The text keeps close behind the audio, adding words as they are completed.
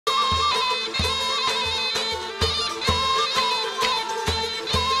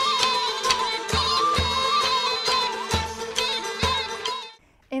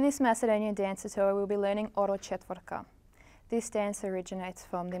this Macedonian dance tutorial, we'll be learning Oro Chetvorka. This dance originates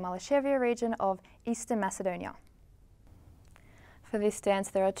from the Malashevia region of Eastern Macedonia. For this dance,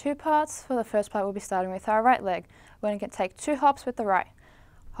 there are two parts. For the first part, we'll be starting with our right leg. We're going to take 2 hops with the right.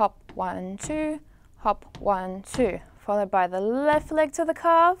 Hop, 1, 2, hop, 1, 2. Followed by the left leg to the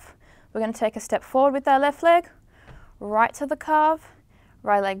calf. We're going to take a step forward with our left leg, right to the calf,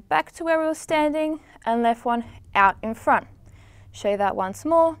 right leg back to where we were standing, and left one out in front. Show you that once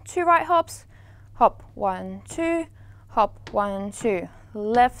more. 2 right hops, hop, 1, 2, hop, 1, 2.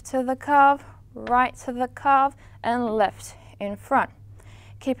 Left to the calf, right to the calf, and left in front.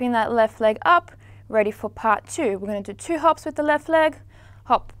 Keeping that left leg up, ready for part 2. We're going to do 2 hops with the left leg,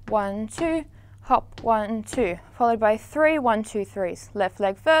 hop, 1, 2, hop, 1, 2, followed by 3 1, 2, 3s. Left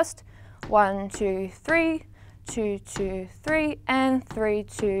leg first, 1, 2, 3, 2, 2, 3, and 3,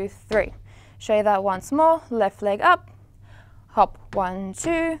 2, 3. Show you that once more. Left leg up, hop, 1,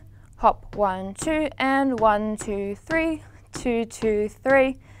 2, hop, 1, 2, and 1, 2, 3, 2, 2,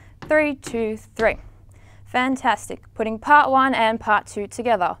 3, 3, 2, 3. Fantastic. Putting part 1 and part 2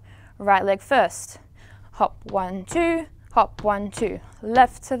 together. Right leg first, hop, 1, 2, hop, 1, 2.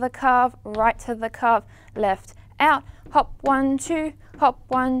 Left to the calf, right to the calf, left out, hop, 1, 2, hop,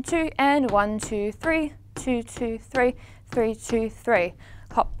 1, 2, and 1, 2, 3, 2, 2, 3, 3, 2, 3.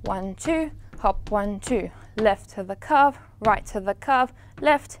 Hop, 1, 2, hop, 1, 2. Left to the calf, right to the calf,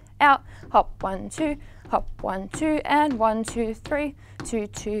 left out, hop, 1, 2, hop, 1, 2, and 1, 2, 3, 2,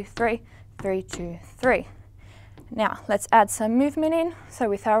 2, 3, 3, 2, 3. Now let's add some movement in. So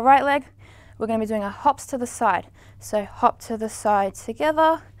with our right leg, we're going to be doing our hops to the side. So hop to the side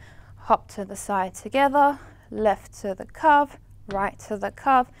together, hop to the side together, left to the calf, right to the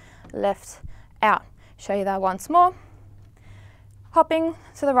calf, left out. Show you that once more. Hopping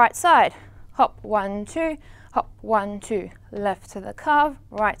to the right side. Hop, 1, 2, hop, 1, 2. Left to the calf,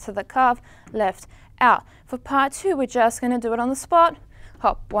 right to the calf, left out. For part 2, we're just going to do it on the spot.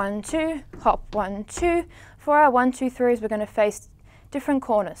 Hop, 1, 2, hop, 1, 2. For our 1, 2, 3s, we're going to face different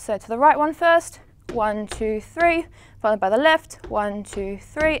corners. So to the right one first, 1, 2, 3, followed by the left, 1, 2,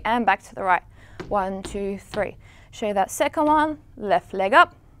 3, and back to the right, 1, 2, 3. Show you that second one, left leg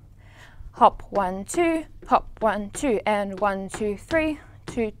up, hop, 1, 2, hop, 1, 2, and 1, 2, 3,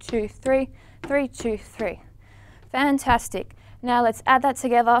 2, 2, 3, 3, 2, 3. Fantastic. Now let's add that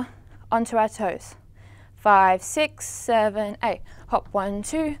together onto our toes. 5, 6, 7, 8. Hop, 1,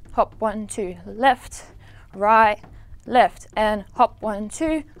 2, hop, 1, 2, left, right, left, and hop, 1,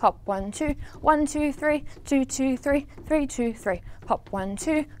 2, hop, 1, 2, 1, 2, 3, 2, 2, 3, 3, 2, 3. Hop, 1,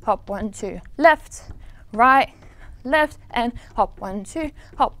 2, hop, 1, 2, left, right, left, and hop, 1, 2,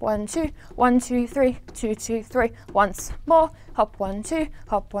 hop, 1, 2, 1, 2, 3, 2, 2, 3. Once more, hop, 1, 2,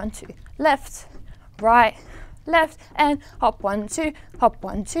 hop, 1, 2, left, right, left, and hop, 1, 2, hop,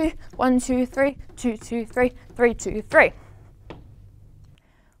 1, 2, 1, 2, 3, 2, 2, 3, 3, 2, 3.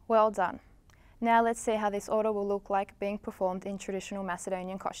 Well done. Now let's see how this order will look like being performed in traditional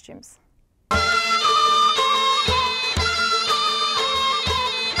Macedonian costumes.